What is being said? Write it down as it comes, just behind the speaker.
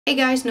Hey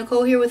guys,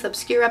 Nicole here with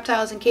Obscure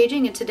Reptiles and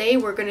Caging, and today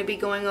we're going to be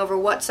going over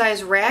what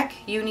size rack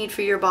you need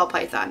for your ball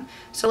python.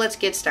 So let's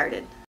get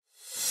started.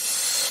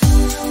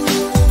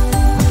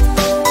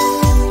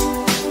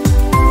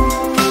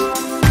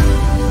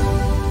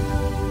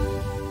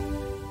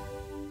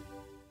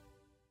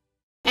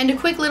 And a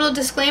quick little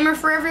disclaimer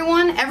for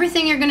everyone,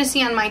 everything you're going to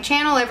see on my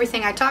channel,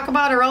 everything I talk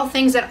about are all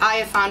things that I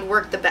have found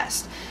work the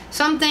best.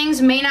 Some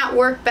things may not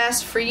work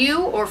best for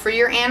you or for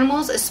your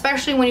animals,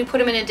 especially when you put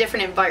them in a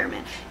different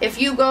environment. If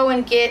you go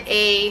and get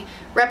a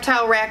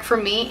reptile rack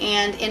from me,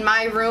 and in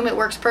my room it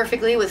works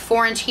perfectly with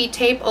 4-inch heat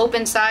tape,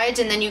 open sides,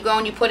 and then you go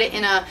and you put it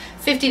in a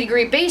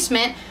 50-degree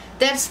basement,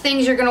 that's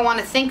things you're going to want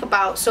to think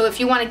about. So if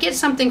you want to get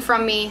something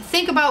from me,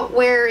 think about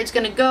where it's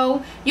going to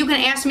go. You can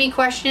ask me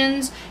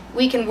questions.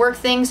 We can work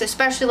things,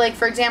 especially like,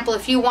 for example,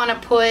 if you want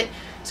to put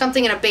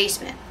something in a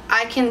basement.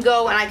 I can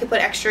go and I can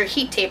put extra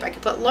heat tape. I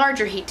can put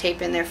larger heat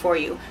tape in there for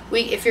you.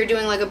 If you're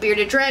doing like a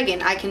bearded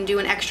dragon, I can do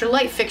an extra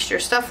light fixture,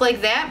 stuff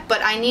like that.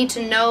 But I need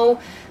to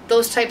know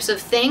those types of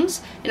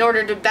things in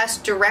order to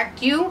best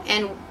direct you.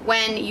 And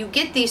when you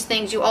get these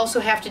things, you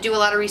also have to do a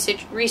lot of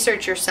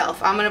research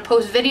yourself. I'm going to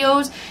post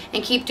videos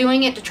and keep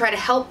doing it to try to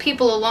help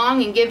people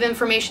along and give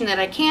information that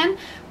I can.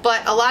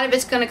 But a lot of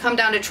it's going to come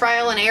down to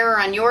trial and error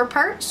on your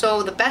part.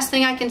 So the best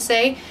thing I can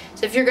say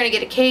is if you're going to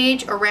get a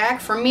cage, a rack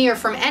from me or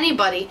from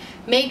anybody,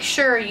 make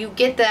sure you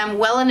get them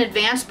well in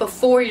advance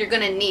before you're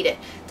going to need it.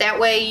 That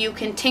way you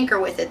can tinker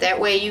with it. That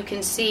way you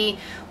can see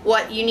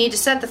what you need to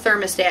set the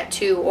thermostat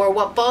to, or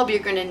what bulb you're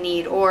going to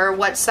need, or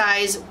what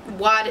size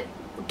watt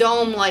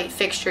dome light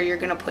fixture you're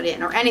going to put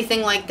in, or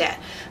anything like that.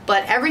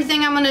 But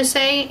everything I'm going to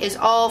say is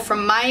all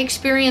from my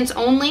experience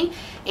only,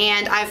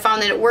 and I've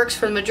found that it works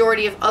for the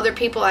majority of other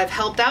people I've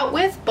helped out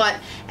with, but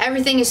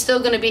everything is still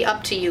going to be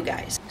up to you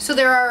guys. So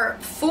there are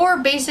 4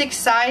 basic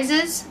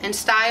sizes and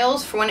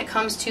styles for when it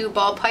comes to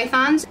ball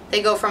pythons.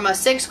 They go from a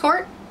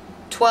 6-quart,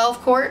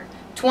 12-quart,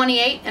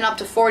 28, and up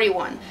to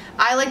 41.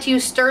 I like to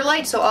use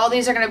Sterlite, so all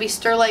these are going to be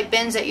Sterlite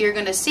bins that you're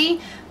going to see.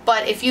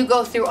 But if you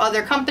go through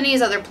other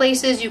companies, other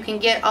places, you can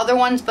get other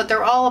ones, but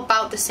they're all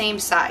about the same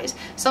size.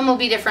 Some will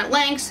be different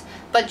lengths,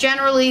 but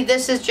generally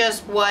this is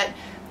just what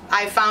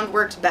I found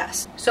works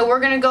best. So we're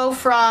going to go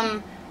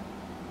from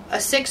a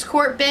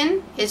 6-quart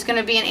bin is going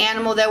to be an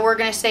animal that we're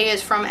going to say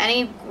is from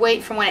any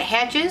weight from when it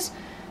hatches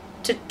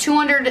to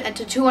 200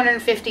 to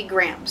 250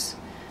 grams.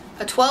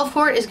 A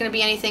 12-quart is going to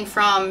be anything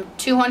from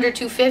 200,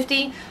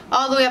 250,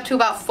 all the way up to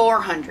about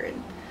 400.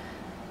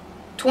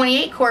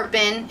 28-quart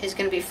bin is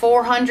going to be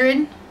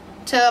 400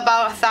 to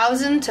about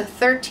 1,000 to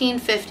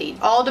 1,350,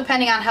 all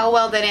depending on how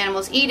well that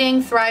animal's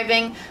eating,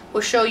 thriving.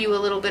 We'll show you a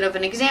little bit of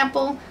an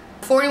example.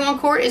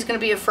 41-quart is going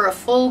to be for a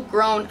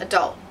full-grown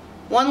adult.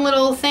 One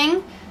little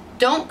thing,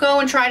 don't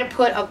go and try to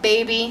put a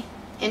baby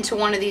into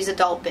one of these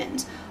adult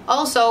bins.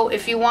 Also,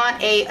 if you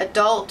want a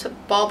adult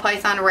ball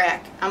python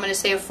rack, I'm going to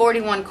say a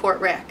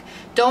 41-quart rack,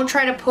 don't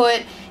try to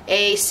put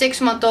a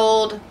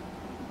 6-month-old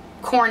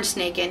corn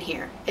snake in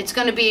here. It's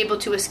going to be able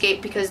to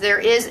escape because there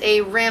is a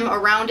rim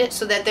around it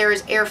so that there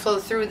is airflow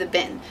through the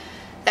bin.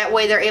 That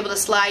way they're able to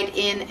slide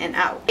in and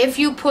out. If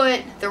you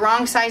put the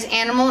wrong size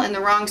animal in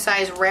the wrong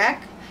size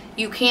rack,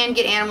 you can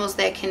get animals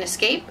that can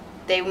escape.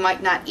 They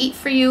might not eat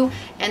for you,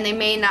 and they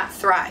may not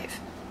thrive.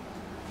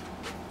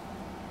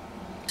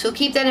 So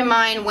keep that in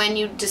mind when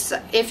you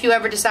if you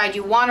ever decide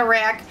you want a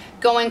rack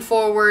going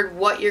forward,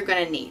 what you're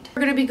going to need.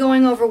 We're going to be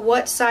going over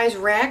what size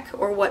rack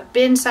or what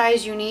bin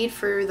size you need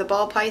for the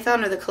ball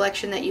python or the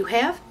collection that you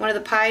have. One of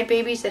the pied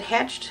babies that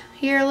hatched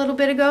here a little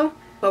bit ago.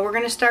 But we're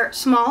going to start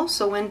small,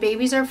 so when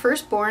babies are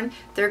first born,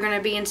 they're going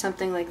to be in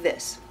something like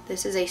this.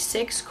 This is a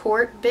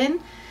 6-quart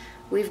bin.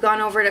 We've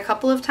gone over it a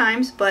couple of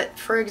times, but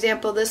for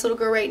example, this little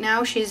girl right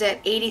now, she's at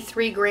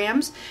 83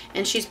 grams,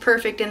 and she's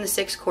perfect in the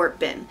 6-quart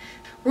bin.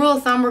 Rule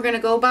of thumb we're going to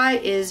go by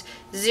is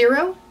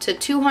 0 to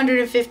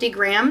 250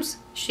 grams.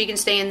 She can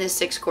stay in this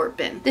 6-quart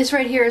bin. This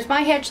right here is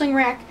my hatchling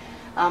rack.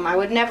 I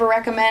would never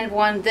recommend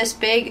one this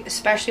big,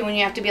 especially when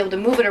you have to be able to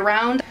move it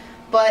around.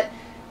 But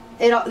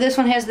this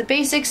one has the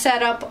basic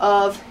setup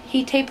of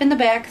heat tape in the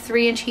back,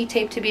 3-inch heat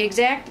tape to be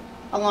exact,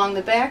 along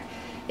the back.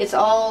 It's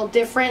all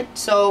different,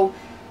 so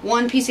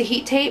one piece of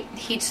heat tape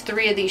heats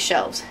 3 of these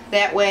shelves.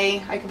 That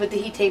way I can put the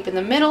heat tape in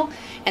the middle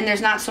and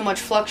there's not so much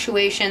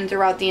fluctuation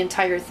throughout the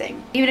entire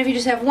thing. Even if you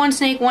just have one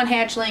snake, one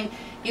hatchling,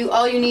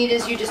 all you need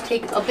is you just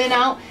take a bin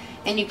out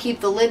and you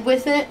keep the lid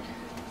with it.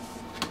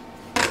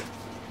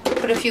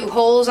 Put a few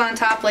holes on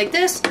top like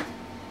this.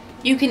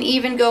 You can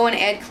even go and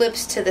add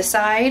clips to the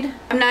side.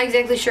 I'm not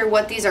exactly sure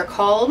what these are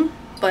called,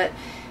 but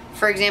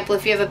for example,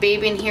 if you have a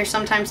baby in here,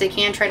 sometimes they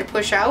can try to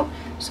push out.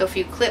 So if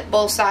you clip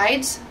both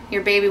sides,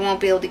 your baby won't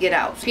be able to get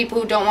out.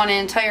 People who don't want an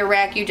entire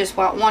rack, you just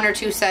want 1 or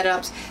 2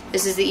 setups,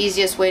 this is the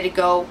easiest way to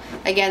go.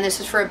 Again, this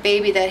is for a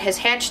baby that has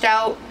hatched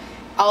out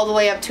all the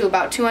way up to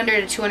about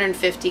 200 to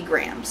 250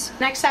 grams.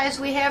 Next size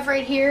we have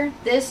right here,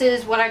 this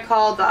is what I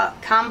call the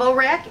combo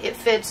rack. It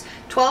fits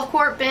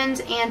 12-quart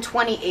bins and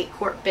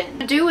 28-quart bins.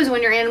 What to do is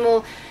when your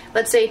animal,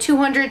 let's say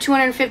 200,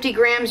 250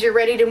 grams, you're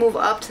ready to move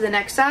up to the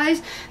next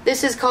size,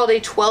 this is called a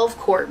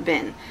 12-quart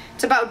bin.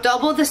 It's about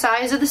double the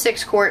size of the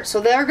 6-quart,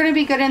 so they're going to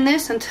be good in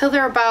this until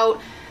they're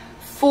about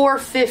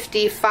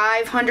 450,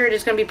 500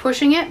 is going to be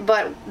pushing it,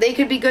 but they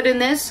could be good in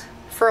this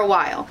for a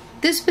while.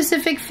 This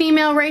specific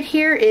female right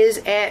here is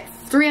at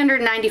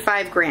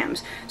 395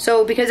 grams.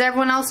 So because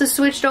everyone else has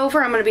switched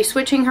over, I'm going to be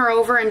switching her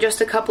over in just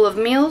a couple of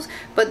meals,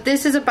 but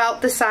this is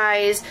about the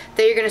size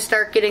that you're going to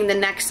start getting the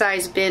next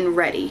size bin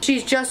ready.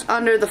 She's just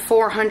under the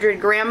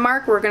 400 gram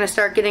mark. We're going to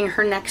start getting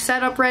her next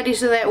setup ready,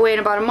 so that way in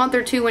about a month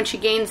or two when she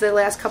gains the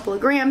last couple of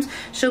grams,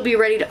 she'll be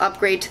ready to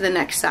upgrade to the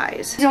next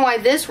size. The reason why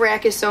this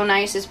rack is so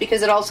nice is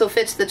because it also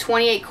fits the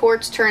 28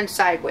 quarts turned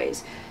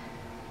sideways.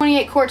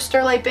 28 quart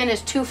Sterlite bin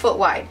is 2 foot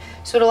wide,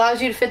 so it allows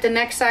you to fit the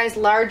next size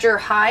larger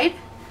hide.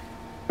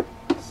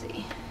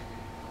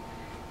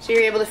 So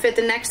you're able to fit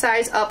the next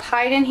size up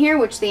hide in here,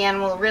 which the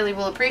animal really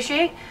will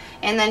appreciate.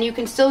 And then you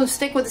can still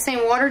stick with the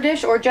same water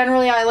dish, or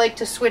generally I like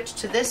to switch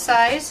to this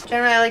size.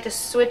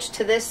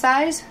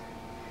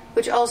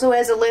 Which also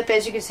has a lip.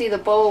 As you can see, the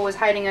boa was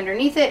hiding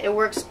underneath it. It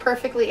works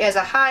perfectly as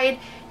a hide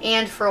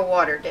and for a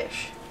water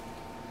dish.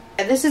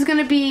 And this is going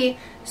to be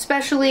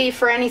especially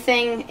for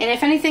anything, and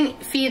if anything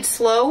feeds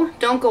slow,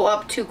 don't go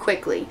up too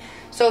quickly.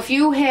 So if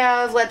you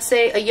have, let's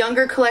say, a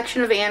younger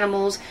collection of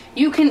animals,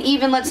 you can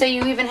even, let's say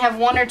you even have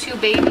 1 or 2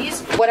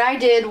 babies. What I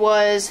did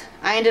was,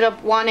 I ended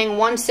up wanting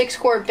 1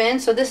 6-quart bin.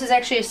 So this is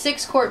actually a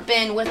 6-quart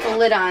bin with the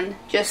lid on,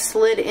 just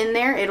slid in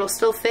there. It'll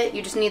still fit.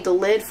 You just need the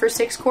lid for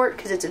 6-quart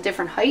because it's a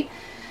different height.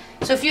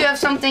 So if you have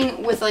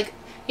something with like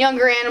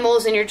younger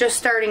animals and you're just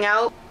starting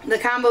out, the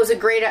combo is a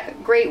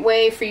great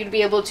way for you to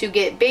be able to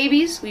get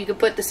babies. You could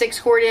put the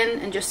 6-quart in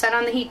and just set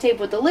on the heat tape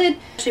with the lid.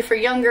 Especially for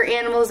younger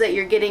animals that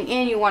you're getting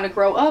in, you want to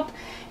grow up.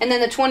 And then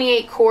the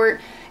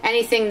 28-quart,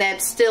 anything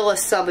that's still a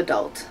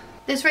sub-adult.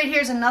 This right here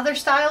is another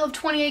style of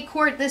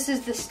 28-quart. This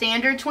is the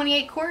standard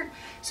 28-quart.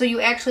 So you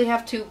actually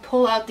have to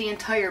pull out the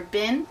entire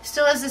bin.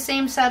 Still has the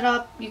same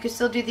setup. You can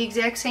still do the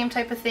exact same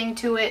type of thing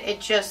to it. It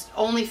just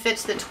only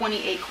fits the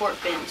 28-quart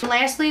bin. So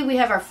lastly, we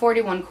have our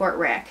 41-quart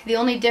rack. The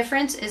only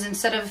difference is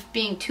instead of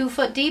being 2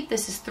 foot deep,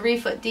 this is 3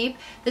 foot deep.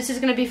 This is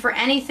going to be for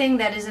anything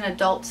that is an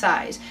adult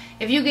size.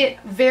 If you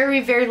get very,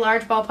 very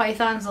large ball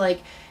pythons,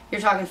 like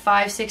you're talking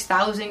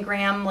 5,000-6,000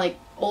 gram, like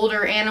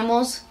older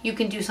animals, you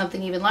can do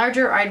something even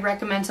larger. I'd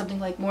recommend something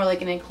like more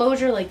like an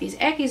enclosure like these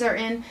Ackies are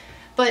in.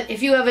 But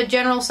if you have a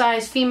general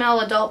size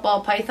female adult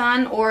ball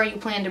python, or you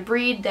plan to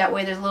breed, that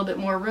way there's a little bit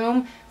more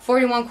room,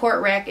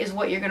 41-quart rack is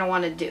what you're going to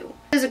want to do.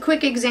 As a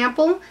quick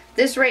example,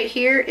 this right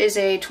here is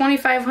a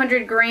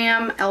 2,500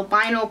 gram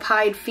albino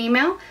pied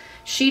female.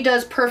 She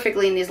does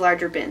perfectly in these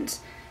larger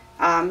bins.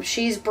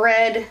 She's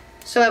bred,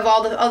 so have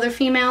all the other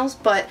females,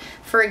 but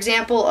for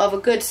example of a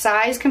good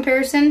size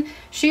comparison,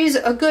 she's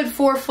a good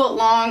 4 foot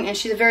long and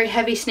she's a very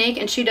heavy snake,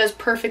 and she does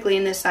perfectly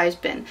in this size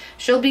bin.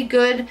 She'll be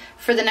good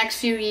for the next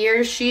few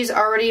years. She's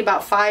already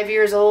about 5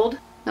 years old.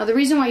 Now the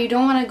reason why you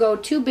don't want to go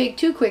too big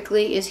too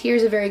quickly is,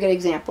 here's a very good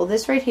example.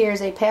 This right here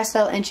is a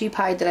pastel Enchi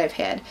pied that I've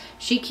had.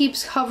 She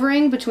keeps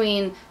hovering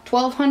between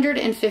 1,200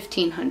 and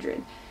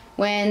 1,500.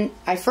 When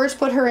I first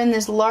put her in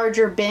this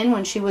larger bin,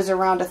 when she was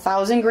around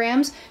 1,000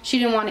 grams, she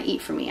didn't want to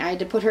eat from me. I had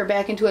to put her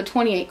back into a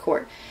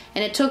 28-quart.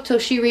 And it took till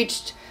she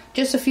reached,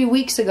 just a few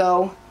weeks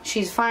ago,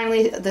 she's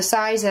finally the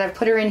size that I've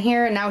put her in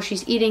here, and now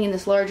she's eating in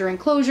this larger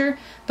enclosure.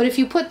 But if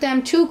you put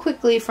them too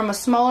quickly from a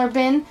smaller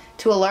bin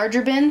to a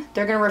larger bin,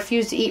 they're going to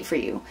refuse to eat for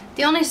you.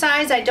 The only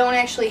size I don't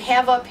actually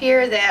have up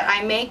here that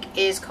I make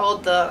is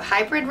called the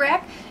hybrid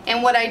rack.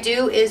 And what I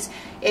do is,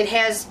 it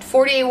has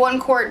 48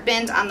 1-quart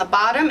bins on the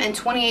bottom and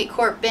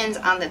 28-quart bins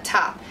on the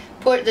top.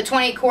 The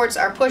 28 quarts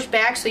are pushed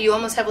back, so you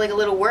almost have like a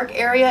little work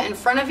area in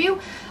front of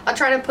you. I'll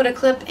try to put a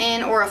clip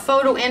in or a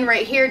photo in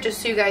right here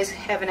just so you guys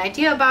have an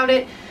idea about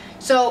it.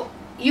 So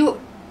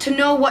to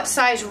know what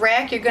size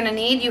rack you're going to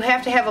need, you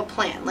have to have a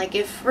plan. Like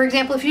if, for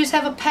example, if you just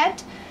have a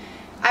pet,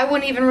 I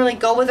wouldn't even really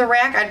go with a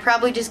rack. I'd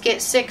probably just get a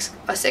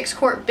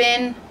 6-quart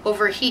bin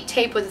over heat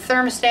tape with a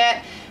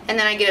thermostat, and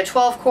then I get a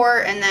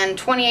 12-quart and then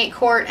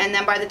 28-quart, and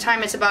then by the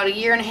time it's about 1.5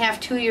 years,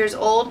 2 years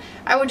old,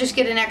 I would just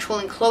get an actual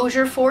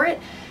enclosure for it.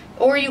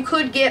 Or you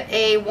could get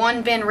a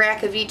 1-bin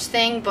rack of each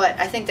thing, but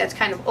I think that's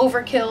kind of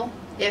overkill.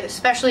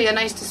 Especially a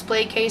nice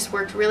display case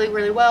worked really,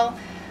 really well.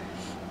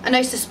 A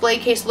nice display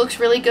case looks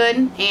really good,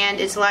 and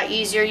it's a lot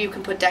easier. You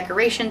can put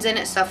decorations in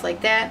it, stuff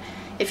like that.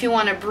 If you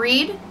want to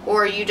breed,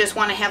 or you just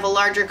want to have a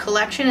larger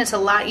collection, it's a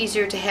lot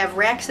easier to have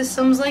rack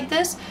systems like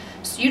this.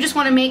 So you just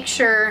want to make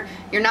sure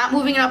you're not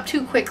moving it up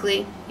too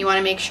quickly. You want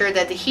to make sure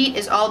that the heat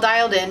is all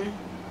dialed in.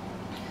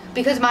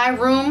 Because my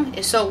room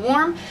is so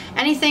warm,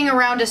 anything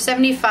around a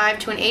 75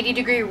 to an 80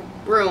 degree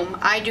room,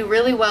 I do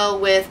really well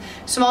with.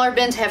 Smaller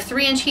bins have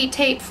 3-inch heat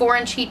tape,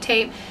 4-inch heat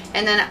tape,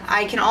 and then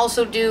I can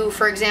also do,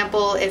 for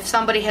example, if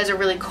somebody has a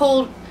really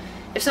cold,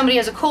 if somebody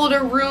has a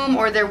colder room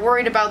or they're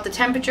worried about the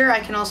temperature,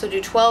 I can also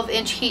do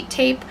 12-inch heat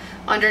tape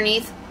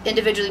underneath,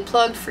 individually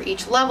plugged for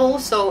each level.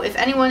 So if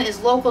anyone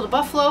is local to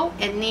Buffalo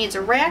and needs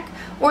a rack,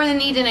 or they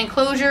need an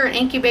enclosure, an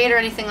incubator,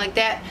 anything like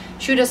that,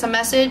 shoot us a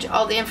message.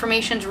 All the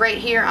information's right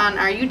here on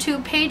our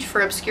YouTube page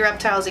for Obscure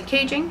Reptiles and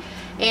Caging.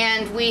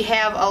 and we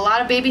have a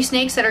lot of baby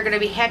snakes that are going to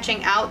be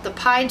hatching out. The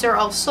pieds are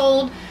all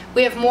sold.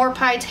 We have more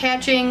pieds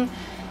hatching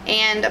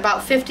and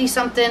about 50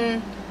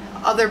 something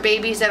other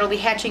babies that will be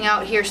hatching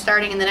out here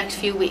starting in the next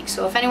few weeks.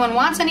 So if anyone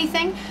wants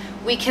anything,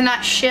 we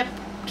cannot ship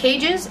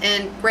cages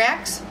and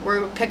racks.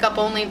 We're pick up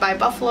only by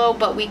Buffalo,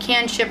 but we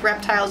can ship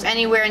reptiles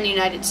anywhere in the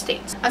United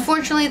States.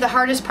 Unfortunately, the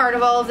hardest part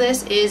of all of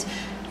this is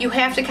you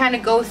have to kind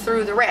of go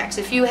through the racks.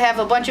 If you have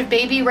a bunch of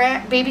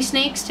baby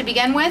snakes to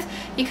begin with,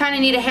 you kind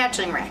of need a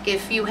hatchling rack.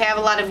 If you have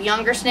a lot of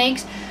younger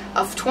snakes,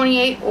 of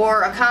 28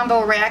 or a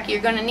combo rack,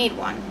 you're going to need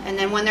one. And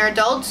then when they're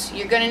adults,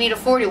 you're going to need a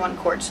 41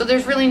 quart. So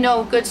there's really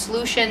no good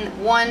solution,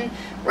 one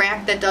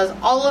rack that does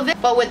all of it.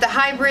 But with the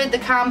hybrid, the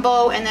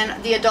combo, and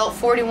then the adult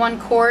 41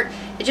 quart,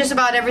 it's just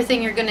about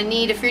everything you're going to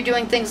need. If you're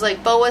doing things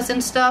like boas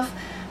and stuff,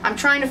 I'm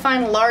trying to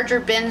find larger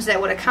bins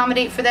that would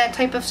accommodate for that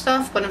type of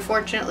stuff, but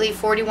unfortunately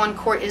 41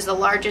 quart is the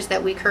largest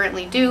that we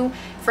currently do.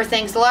 For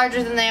things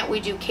larger than that, we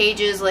do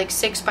cages like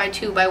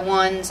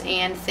 6x2x1s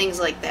and things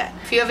like that.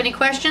 If you have any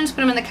questions,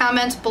 put them in the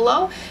comments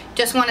below.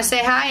 Just want to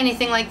say hi,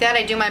 anything like that,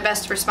 I do my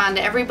best to respond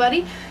to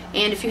everybody.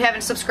 And if you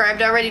haven't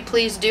subscribed already,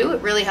 please do.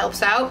 It really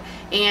helps out.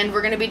 And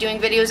we're going to be doing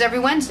videos every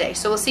Wednesday,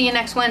 so we'll see you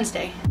next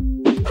Wednesday.